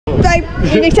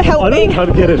Babe, you need to help me. I don't know how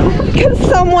to get it on. Can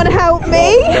someone help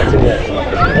me?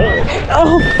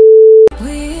 Oh.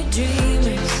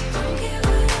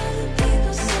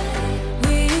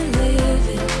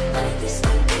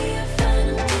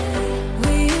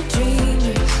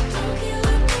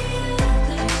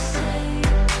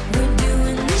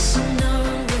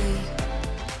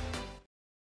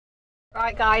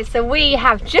 Right guys, so we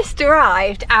have just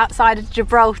arrived outside of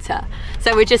Gibraltar.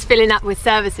 So we're just filling up with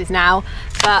services now,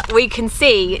 but we can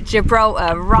see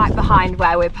Gibraltar right behind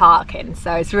where we're parking.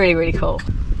 So it's really, really cool.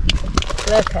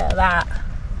 Look at that.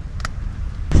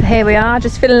 So here we are,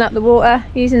 just filling up the water,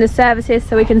 using the services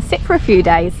so we can sit for a few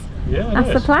days. Yeah,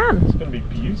 that's the plan. It's going to be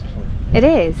beautiful. It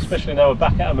is. Especially now we're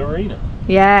back at a marina.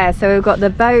 Yeah, so we've got the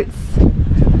boats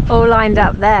all lined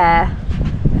up there.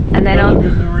 And then on the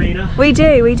marina. We do,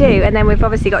 and then we've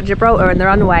obviously got Gibraltar and the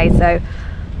runway, so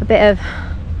a bit of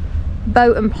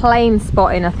boat and plane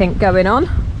spotting, I think, going on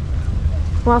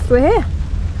whilst we're here.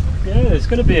 Yeah, there's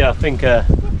going to be, I think,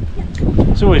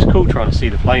 it's always cool trying to see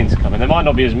the planes coming. There might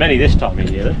not be as many this time of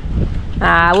year.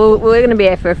 We're going to be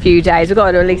here for a few days. We've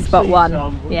got to at least spot one.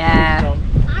 Yeah.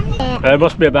 There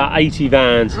must be about 80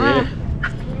 vans here.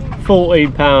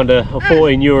 £14 or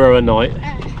 €14 a night.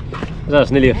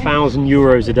 That's nearly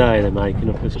 €1,000 a day they're making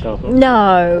off this car.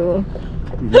 No.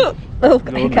 Oh,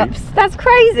 hiccups. That's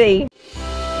crazy.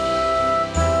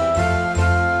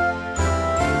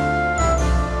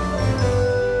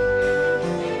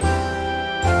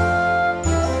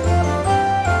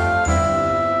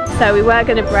 So we were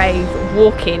going to brave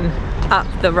walking up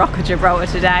the Rock of Gibraltar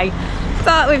today,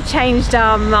 but we've changed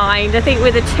our mind. I think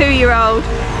with a 2-year-old,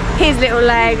 his little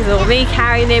legs, or me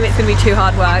carrying him, it's going to be too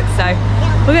hard work. So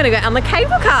we're going to go on the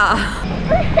cable car.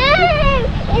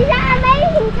 Is that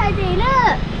amazing, Teddy?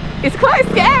 Look! It's quite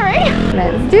scary.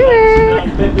 Let's do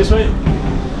it. This way.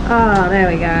 Oh, there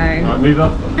we go. Right, move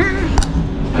up.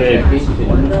 Okay.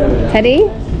 Teddy?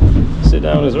 Sit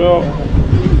down as well.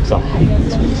 So, I hate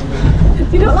these things.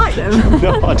 Do you not like them?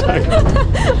 No, I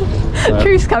don't.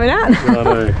 Truth's coming out. I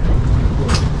know.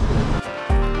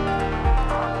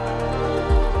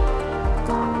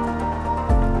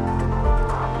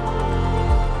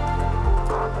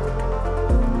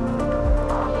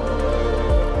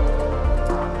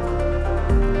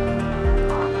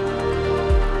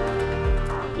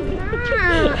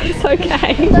 It's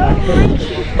okay.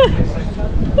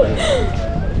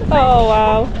 Oh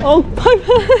wow. Oh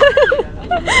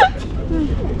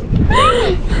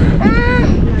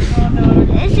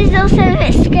This is also a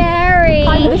bit scary.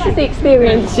 This is the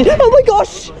experience. Oh my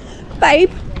gosh,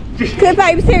 babe.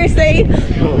 Babe, seriously.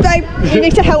 Babe, you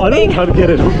need to help me. I don't know how to get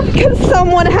it on. Can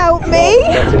someone help me?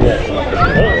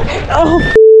 Oh.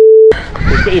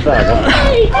 Let's get your bag on.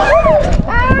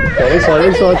 Inside.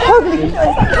 Inside.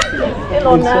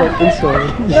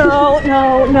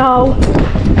 No.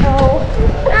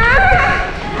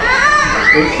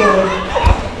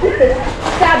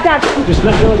 Dad. Just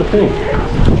let go of the thing.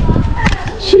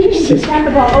 Jesus. Grab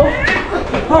the bottle.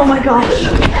 Oh my gosh.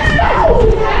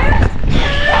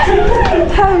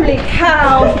 Holy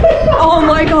cow. Oh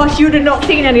my gosh, you would have not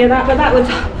seen any of that, but that was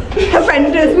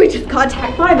horrendous. We just got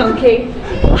attacked by a monkey.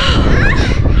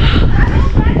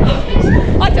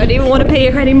 I don't even want to be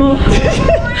here anymore.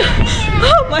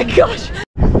 Oh my gosh.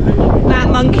 That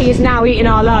monkey is now eating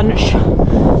our lunch.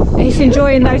 He's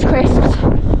enjoying those crisps.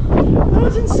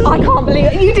 I can't believe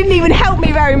it. You didn't even help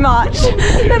me very much.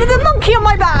 There was a monkey on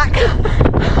my back.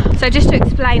 So just to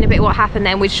explain a bit what happened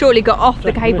then, we'd surely got off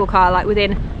the cable car like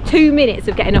within 2 minutes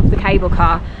of getting off the cable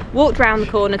car, walked round the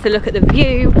corner to look at the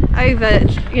view over,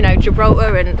 you know,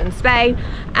 Gibraltar and Spain,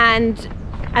 and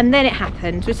then it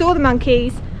happened. We saw the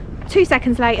monkeys. 2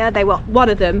 seconds later, one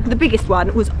of them, the biggest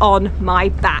one, was on my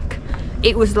back.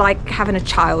 It was like having a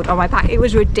child on my back. It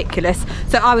was ridiculous.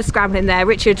 So I was scrambling there.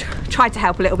 Richard tried to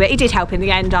help a little bit. He did help in the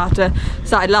end after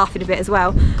started laughing a bit as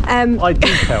well. I did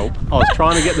help. I was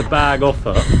trying to get the bag off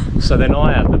her, so then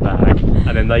I had the bag,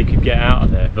 and then they could get out of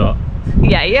there. But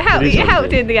yeah, you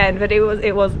helped in the end, but it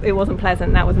wasn't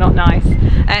pleasant. That was not nice.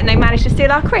 And they managed to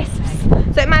steal our crisps.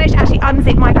 So it managed to actually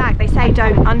unzip my bag. They say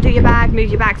don't undo your bag, move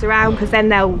your bags around, because then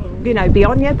they'll, you know, be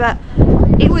on you. But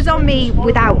it was on me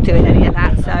without doing any of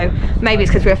that. So maybe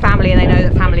it's because we're a family and they know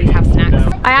that families have snacks.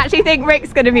 I actually think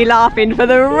Rick's going to be laughing for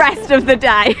the rest of the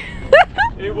day.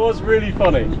 it was really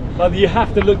funny. Like, you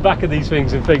have to look back at these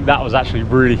things and think that was actually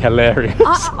really hilarious.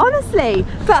 Honestly,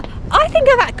 but I think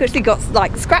I've actually got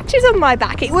like scratches on my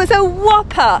back. It was a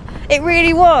whopper. It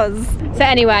really was. So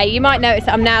anyway, you might notice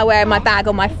that I'm now wearing my bag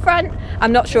on my front.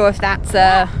 I'm not sure if that's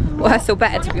worse or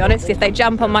better, to be honest. If they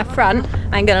jump on my front,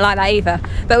 I ain't gonna like that either.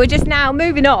 But we're just now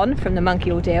moving on from the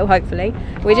monkey ordeal, hopefully.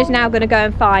 We're just now gonna go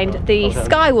and find the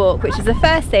skywalk, which is the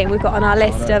first thing we've got on our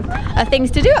list of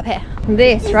things to do up here.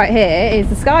 This right here is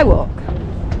the skywalk.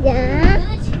 Yeah.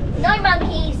 No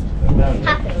monkeys.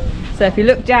 Happy. So if you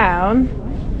look down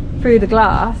through the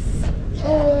glass,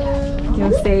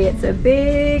 you'll see it's a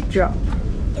big drop.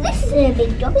 This is a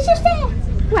big drop. It's just there.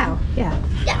 Well, yeah.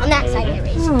 Yeah, on that side there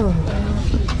is. Oh.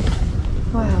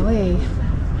 Wowee.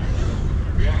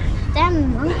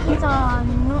 Them monkeys are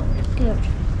not good.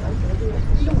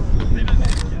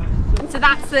 So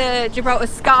that's the Gibraltar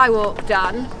skywalk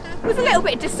done. It was a little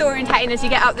bit disorientating as you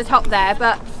get up the top there,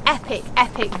 but epic,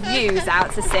 epic views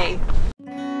out to sea.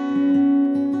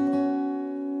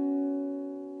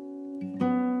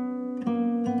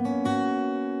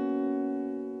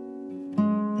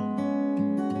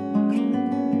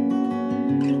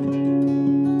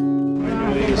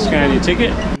 Scan your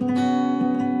ticket.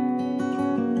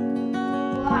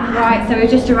 Right, so we've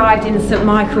just arrived in St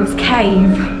Michael's Cave.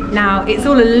 Now, it's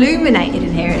all illuminated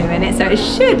in here in a minute, so it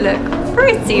should look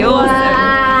pretty awesome.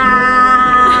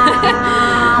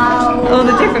 Wow. All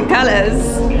the different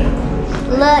colours.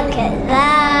 Look at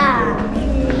that.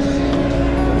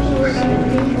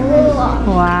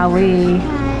 Wowee. I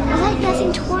like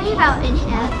nothing to worry about in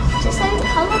here. It's just so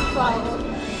colourful.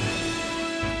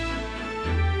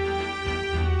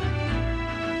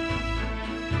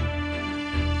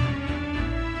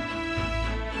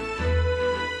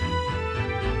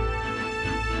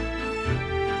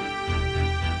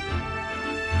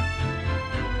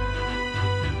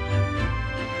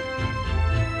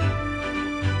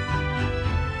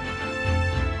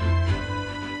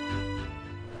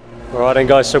 Alright then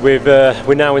guys, so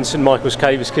we're now in St Michael's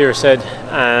Cave, as Kira said,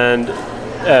 and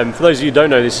for those of you who don't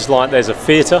know, this is like there's a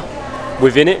theatre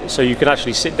within it, so you can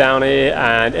actually sit down here,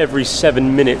 and every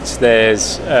 7 minutes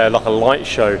there's like a light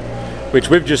show, which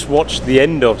we've just watched the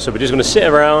end of. So we're just going to sit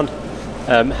around,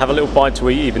 have a little bite to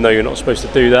eat, even though you're not supposed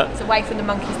to do that. It's away from the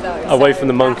monkeys though. Away from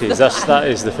the monkeys, that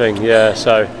is the thing, yeah.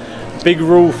 So big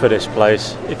rule for this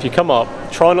place: if you come up,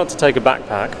 try not to take a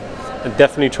backpack, and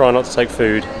definitely try not to take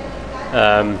food.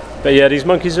 But yeah, these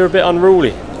monkeys are a bit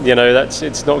unruly. You know,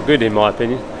 it's not good in my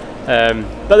opinion.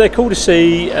 But they're cool to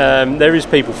see. There is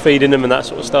people feeding them and that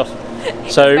sort of stuff.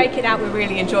 So make it out we're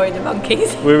really enjoying the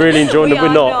monkeys. We're really enjoying them.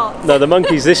 We're not. No, the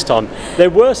monkeys this time,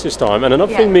 they're worse this time. And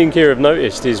another thing me and Kira have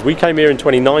noticed is we came here in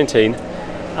 2019,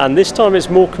 and this time it's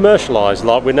more commercialised.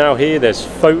 Like we're now here, there's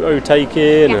photo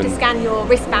taking. You have to scan your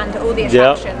wristband at all the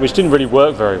attractions. Yeah, which didn't really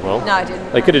work very well. No, it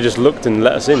didn't. They could have just looked and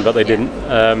let us in, but they didn't.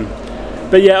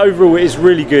 But yeah, overall it is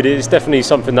really good. It's definitely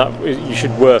something that you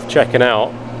should worth checking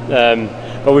out.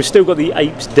 But we've still got the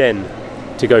Ape's Den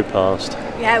to go past.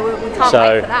 Yeah, we can't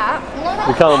wait for that.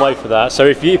 We can't wait for that. So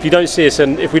if you don't see us,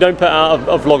 and if we don't put out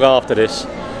a vlog after this,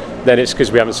 then it's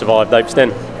because we haven't survived Ape's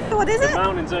Den. What is it? The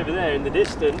mountains over there in the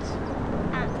distance.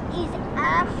 Is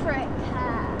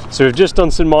Africa. So we've just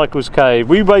done St Michael's Cave.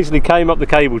 We basically came up the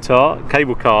cable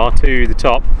car to the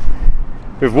top.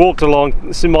 We've walked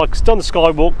along St Michael's, done the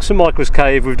skywalk, St Michael's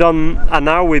Cave. We've done, and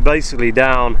now we're basically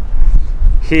down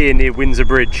here near Windsor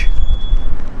Bridge.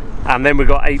 And then we've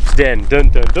got Ape's Den. Dun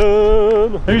dun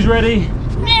dun. Who's ready?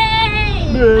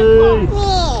 Me! Me.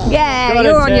 Yeah, Got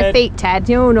you're it, on your Ted. feet, Ted.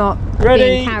 You're not Ready?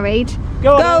 being carried.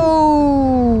 Go on.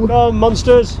 Go! Come on,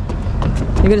 monsters.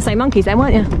 You're going to say monkeys then,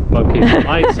 weren't you? Monkeys.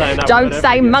 I ain't saying that. Don't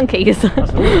say monkeys.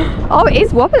 Oh, it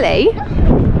is wobbly.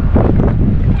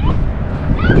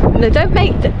 No, don't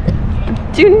make.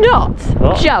 Do not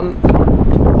jump.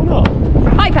 Why not?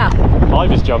 Piper.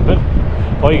 Piper's jumping.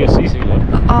 Oh, you get seasick then.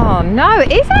 Oh no,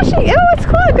 it's actually. Oh, it's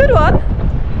quite a good one.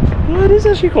 Oh, it is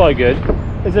actually quite good.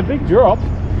 It's a big drop.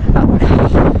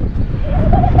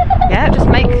 Yeah, just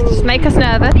make us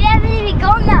nervous. We haven't even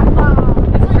gone that far.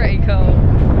 It's pretty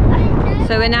cool.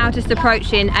 So we're now just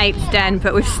approaching Ape's Den,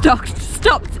 but we've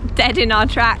stopped dead in our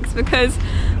tracks because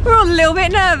we're all a little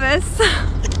bit nervous.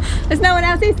 There's no one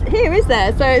else here, is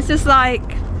there? So it's just like,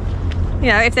 you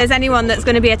know, if there's anyone that's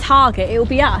going to be a target, it'll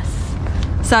be us.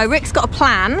 So Rick's got a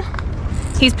plan.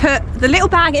 He's put the little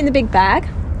bag in the big bag,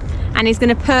 and he's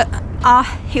going to put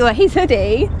his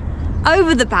hoodie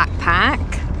over the backpack.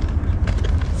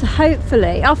 So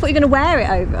hopefully, I thought you were going to wear it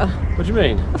over. What do you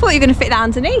mean? I thought you were going to fit that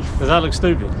underneath. Does that look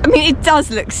stupid? I mean, it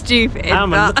does look stupid. How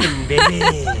am I looking, baby?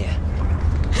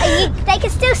 They can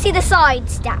still see the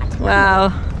sides, Dad.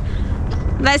 Well,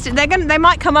 they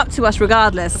might come up to us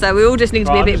regardless, so we all just need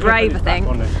to be a bit brave, I think.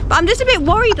 But I'm just a bit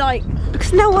worried, like,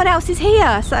 because no one else is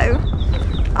here, so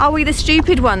are we the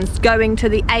stupid ones going to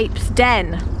the Ape's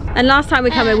Den? And last time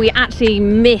we came here, we actually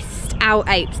missed our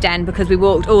ape's den because we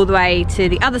walked all the way to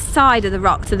the other side of the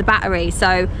rock to the battery.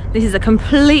 So this is a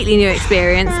completely new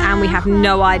experience and we have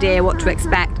no idea what to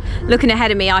expect. Looking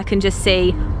ahead of me, I can just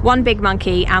see one big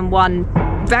monkey and one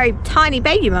very tiny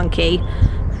baby monkey,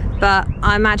 but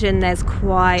I imagine there's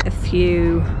quite a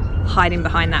few hiding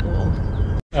behind that wall.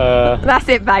 That's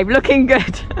it, babe, looking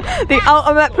good. The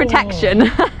ultimate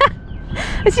protection.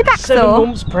 Is your back sore? 7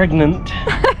 months pregnant.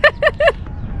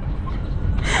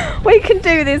 We can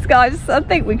do this, guys. I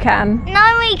think we can.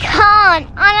 No, we can't.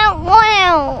 I don't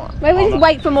want to. Maybe we just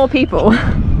wait for more people.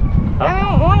 I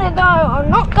don't want to go. I'm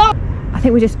not going. I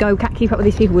think we just go keep up with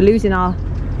these people. We're losing our...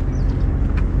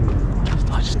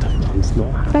 I just don't know. It's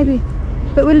not happening. Baby,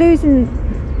 but we're losing...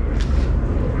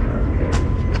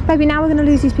 Baby, now we're going to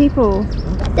lose these people.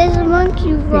 There's a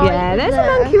monkey right there. Yeah, there's a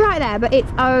monkey right there, but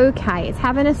it's okay. It's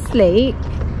having a sleep.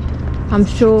 I'm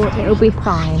sure it'll be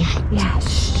fine. Yeah,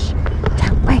 shh.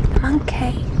 Don't wake the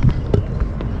monkey.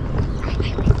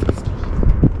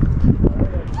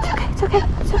 It's okay, it's okay,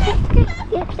 it's okay.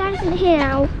 Yeah, because Dad's in here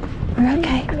now. We're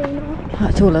okay.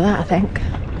 That's all of that, I think.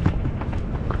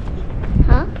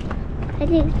 Huh? I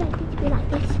didn't expect it to be like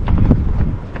this.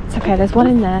 It's okay, there's one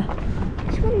in there.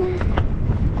 There's one there.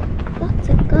 Lots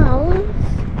of girls.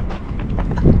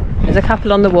 There's a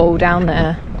couple on the wall down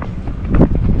there.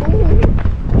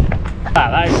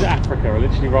 That is Africa,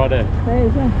 literally right there. There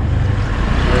is, yeah.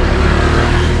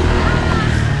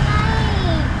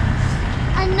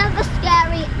 Another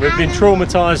scary We've been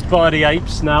traumatised by the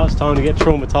apes, now it's time to get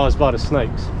traumatised by the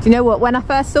snakes. Do you know what, when I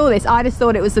first saw this, I just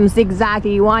thought it was some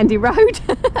zigzaggy, windy road.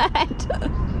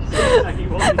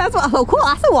 That's what I thought, cool,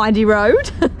 that's a windy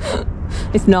road.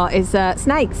 It's not, it's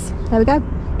snakes. There we go.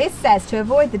 This says to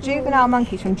avoid the juvenile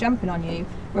monkeys from jumping on you,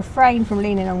 refrain from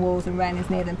leaning on walls and railings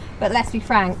near them. But let's be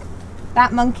frank,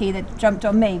 that monkey that jumped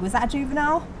on me, was that a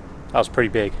juvenile? That was pretty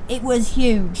big. It was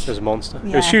huge. It was a monster.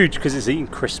 Yeah. It was huge because it's eating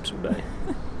crisps all day.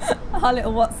 Our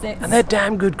little what's-its. And they're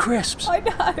damn good crisps. I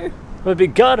know. I'm a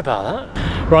bit gutted about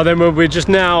that. Right then, we're just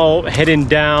now heading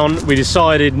down. We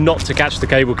decided not to catch the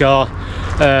cable car.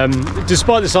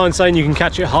 Despite the sign saying you can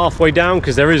catch it halfway down,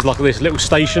 because there is like this little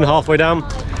station halfway down,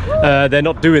 they're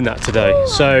not doing that today.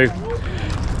 So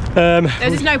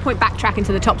there's no point backtracking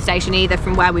to the top station either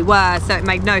from where we were, so it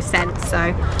made no sense.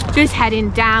 So just heading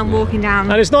down, walking down.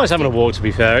 And it's nice having a walk, to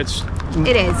be fair. It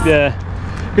is. Yeah.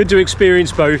 Good to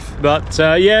experience both, but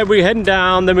yeah, we're heading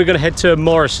down, then we're going to head to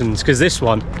Morrison's, because this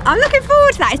one... I'm looking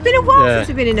forward to that. It's been a while since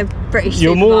we've been in a British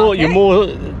supermarket. You're more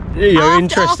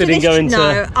interested in going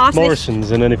to Morrison's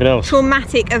than anything else.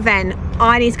 Traumatic event.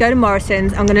 I need to go to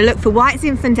Morrison's. I'm going to look for White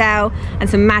Zinfandel and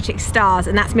some magic stars,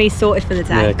 and that's me sorted for the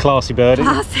day. Yeah, classy bird.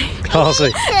 Classy.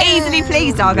 Classy. Easily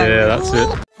pleased, I'll go. Yeah, that's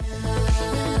it.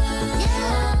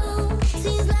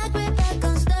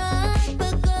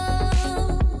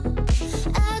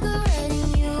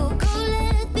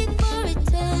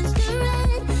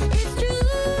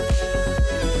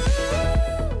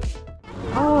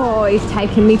 He's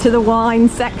taking me to the wine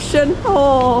section.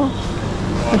 Oh,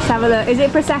 let's have a look. Is it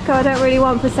Prosecco? I don't really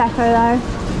want Prosecco though.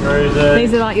 Where is it?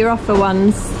 These are like your offer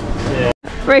ones. Yeah.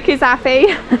 Rick is happy.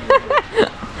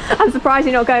 I'm surprised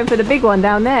you're not going for the big one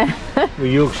down there. Well,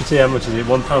 Yorkshire tea, how much is it?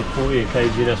 £1.40 a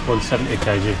kg, that's £1.70 a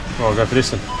kg. Oh, I'll go for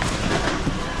this one.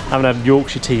 I haven't had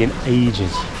Yorkshire tea in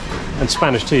ages. And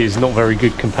Spanish tea is not very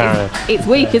good comparative. It's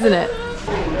weak, isn't it?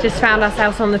 Just found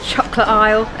ourselves on the chocolate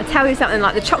aisle. I tell you something,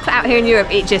 like the chocolate out here in Europe,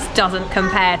 it just doesn't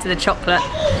compare to the chocolate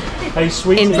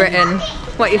in Britain.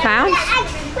 What you found?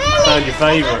 Found your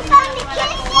favourite.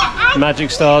 Magic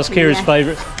Stars, Kira's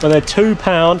favourite. Well, they're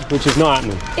 £2, which is not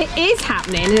happening. It is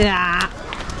happening.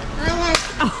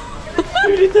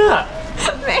 Who did that?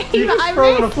 Me, You just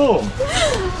throw on the floor. I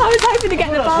was hoping to get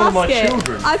in the One of my basket.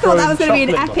 children I thought that was going to be an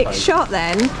throwing chocolate in my epic face. shot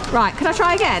then. Right, can I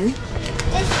try again?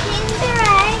 There's Kinder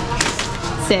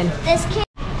eggs. Sin. There's Kinder.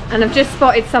 And I've just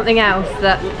spotted something else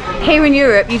that here in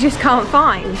Europe you just can't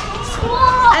find.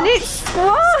 Squash. And it's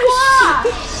squash!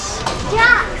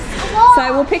 Jack, squash.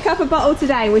 So we'll pick up a bottle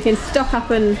today and we can stock up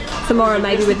and tomorrow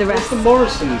maybe with the rest. The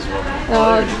Morrison's one.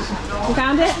 Oh, you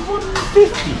found it?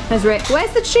 There's Rick.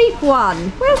 Where's the cheap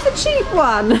one? Where's the cheap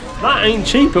one? That ain't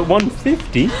cheap at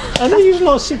 £1.50. I think it was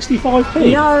like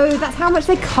 65p. No, that's how much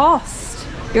they cost.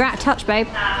 You're out of touch, babe.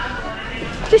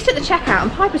 Just at the checkout,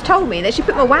 and Piper's told me that she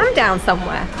put my wham down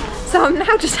somewhere. So I'm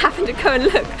now just having to go and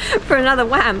look for another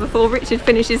wham before Richard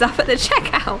finishes up at the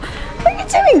checkout. What are you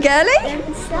doing, girlie?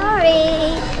 I'm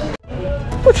sorry.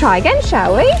 We'll try again,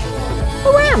 shall we?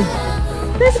 A wham.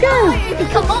 Let's go.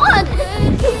 Come on.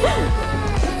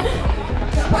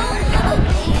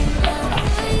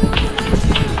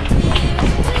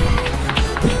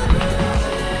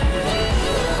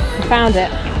 I found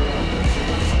it.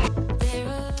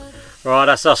 Right,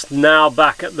 that's us now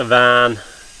back at the van,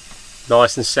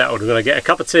 nice and settled. We're going to get a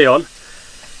cup of tea on,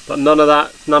 but none of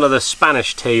the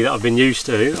Spanish tea that I've been used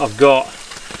to. I've got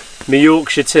my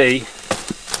Yorkshire tea,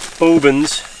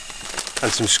 bourbons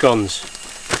and some scones.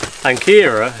 And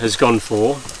Kira has gone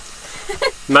for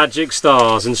magic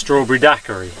stars and strawberry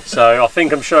daiquiri. So I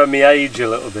think I'm showing my age a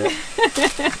little bit.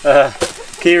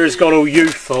 Kira's gone all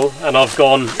youthful and I've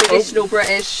gone traditional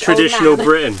British. Traditional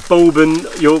Britain. Bourbon,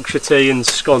 Yorkshire tea and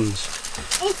scones.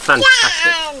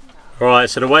 Fantastic. Right,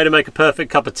 so the way to make a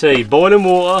perfect cup of tea: boiling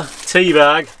water, tea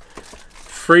bag,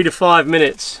 3 to 5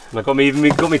 minutes. And I've got me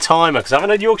timer because I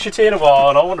haven't had Yorkshire tea in a while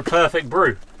and I want a perfect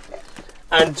brew.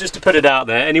 And just to put it out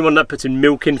there, anyone that puts in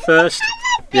milk in first,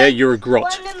 yeah, you're a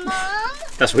grot.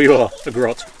 That's what you are, a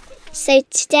grot. So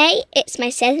today it's my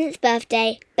 7th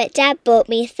birthday, but Dad bought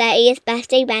me a 30th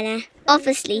birthday banner.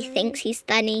 Obviously thinks he's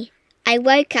funny. I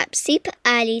woke up super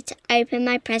early to open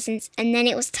my presents and then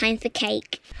it was time for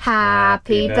cake.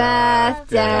 Happy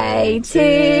birthday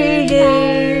to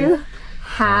you.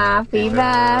 Happy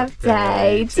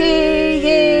birthday to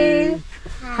you.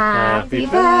 Happy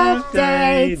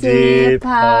birthday, dear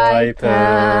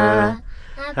Piper.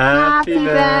 Happy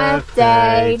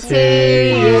birthday to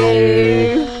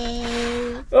you.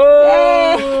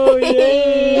 Oh,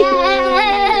 yay.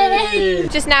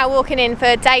 Just now walking in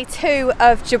for day 2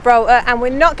 of Gibraltar, and we're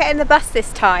not getting the bus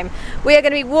this time. We are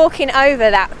going to be walking over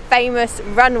that famous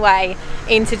runway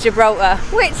into Gibraltar,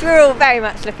 which we're all very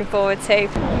much looking forward to.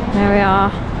 There we are,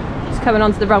 just coming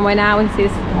onto the runway now. We can see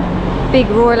this big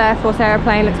Royal Air Force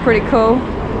aeroplane, looks pretty cool.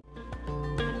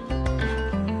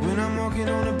 When I'm walking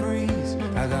on a breeze,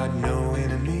 I got no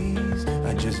enemies.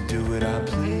 I just do what I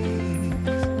please.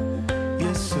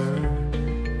 Yes, sir.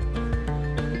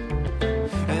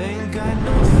 I ain't got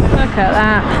no Look at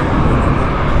that.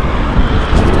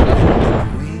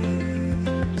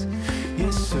 wings.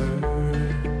 Yes, sir.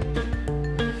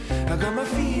 I got my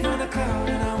feet on a cloud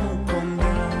and I won't come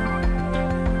down.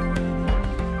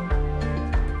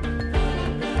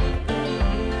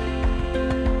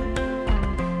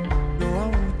 No, I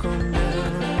won't come down.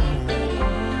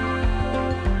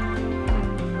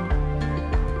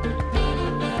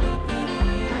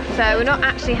 So we're not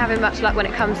actually having much luck when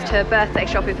it comes to birthday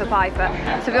shopping for Piper.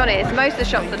 To be honest, most of the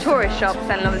shops are tourist shops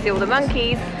selling obviously all the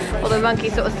monkey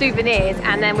sort of souvenirs,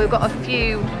 and then we've got a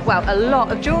few, well, a lot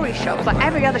of jewellery shops. Like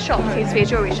every other shop seems to be a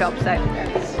jewellery shop, so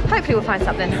hopefully we'll find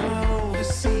something. I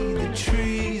oversee the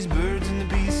trees, birds and the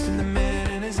beasts and the man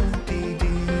and his empty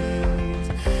deeds.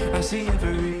 I see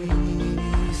everything.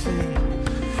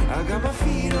 I got my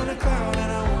feet on a cloud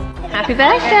and I won't come. Happy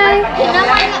birthday!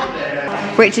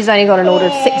 Rich has only gone and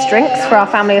ordered 6 drinks for our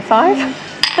family of 5.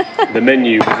 The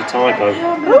menu was a typo.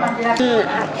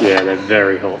 Yeah, they're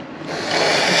very hot.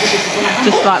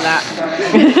 Just like that.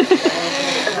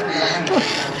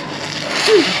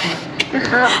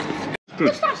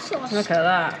 Look at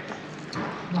that.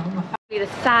 The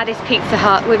saddest Pizza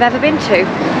Hut we've ever been to.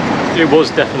 It was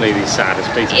definitely the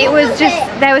saddest Pizza Hut. It was just,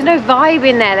 there was no vibe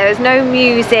in there was no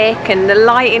music, and the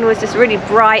lighting was just really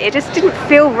bright. It just didn't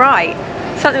feel right.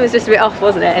 Something was just a bit off,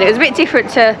 wasn't it? And it was a bit different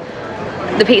to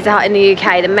the Pizza Hut in the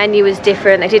UK. The menu was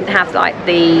different. They didn't have like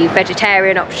the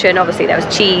vegetarian option. Obviously there was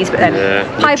cheese, but then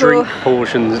the drink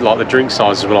portions, like the drink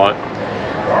sizes were like,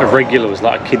 a regular was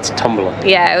like a kid's tumbler.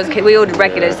 Yeah, it was. We ordered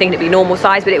regulars thinking it'd be normal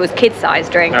size, but it was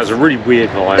kid-sized drinks. That was a really weird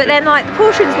vibe. But then like the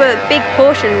portions were big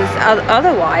portions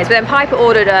otherwise. But then Piper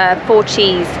ordered a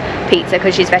 4-cheese pizza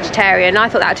because she's vegetarian. I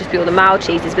thought that would just be all the mild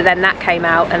cheeses, but then that came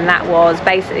out and that was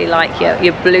basically like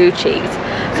your blue cheese.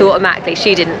 So automatically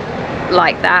she didn't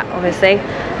like that, obviously.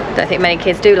 Don't think many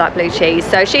kids do like blue cheese.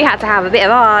 So she had to have a bit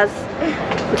of ours.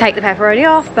 We take the pepperoni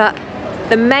off, but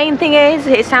the main thing is,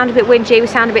 it sounded a bit whingy, we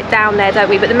sound a bit down there, don't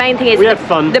we? But the main thing is, we had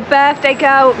fun. The birthday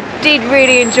girl did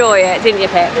really enjoy it, didn't you,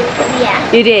 Pip?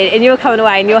 Yeah. You did, and you're coming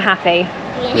away and you're happy.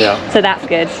 Yeah. So that's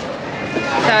good.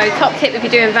 So top tip if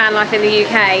you're doing van life in the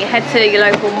UK, head to your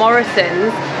local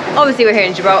Morrison's. Obviously we're here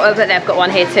in Gibraltar, but they've got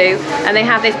one here too. And they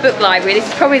have this book library. This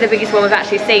is probably the biggest one we've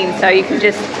actually seen, so you can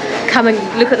just come and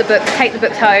look at the books, take the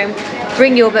books home,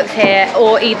 bring your books here,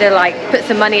 or either like put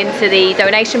some money into the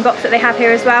donation box that they have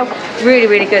here as well. Really,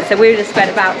 really good. So we just spent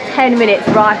about 10 minutes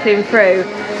rifling through.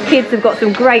 Kids have got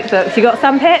some great books. You got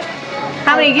some, Pip?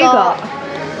 How many have you got?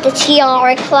 The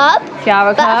Tiara Club.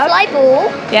 Tiara Club. Butterfly Ball.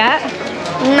 Yeah.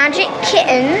 Magic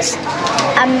Kittens.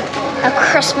 A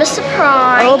Christmas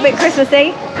Surprise. Oh, a bit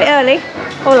Christmassy, a bit early,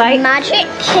 or late. Magic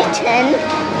Kitten.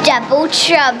 Double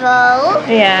Trouble.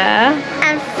 Yeah.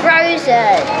 And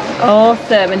Frozen.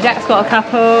 Awesome. And Jack's got a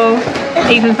couple.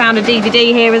 Even found a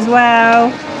DVD here as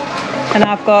well. And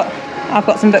I've got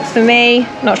some books for me.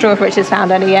 Not sure if Richard's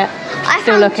found any yet. I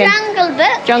Still found looking. Jungle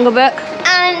Book Jungle Book.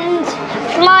 and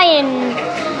flying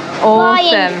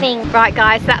Awesome. thing. Right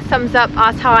guys, that sums up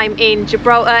our time in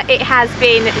Gibraltar. It has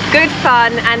been good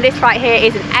fun, and this right here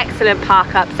is an excellent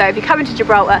park up. So if you're coming to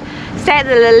Gibraltar, stay at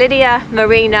the Lidia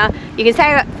Marina. You can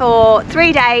stay for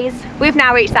 3 days. We've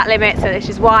now reached that limit, so this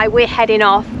is why we're heading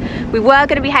off. We were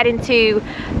going to be heading to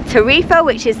Tarifa,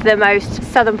 which is the most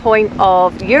southern point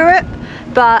of Europe,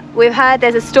 but we've heard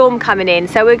there's a storm coming in,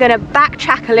 so we're going to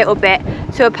backtrack a little bit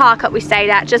to a park up we stayed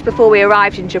at just before we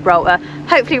arrived in Gibraltar,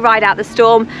 hopefully ride out the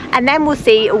storm, and then we'll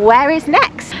see where is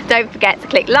next. Don't forget to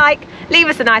click like, leave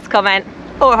us a nice comment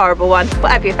or a horrible one,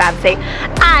 whatever you fancy,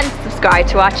 and subscribe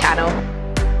to our channel.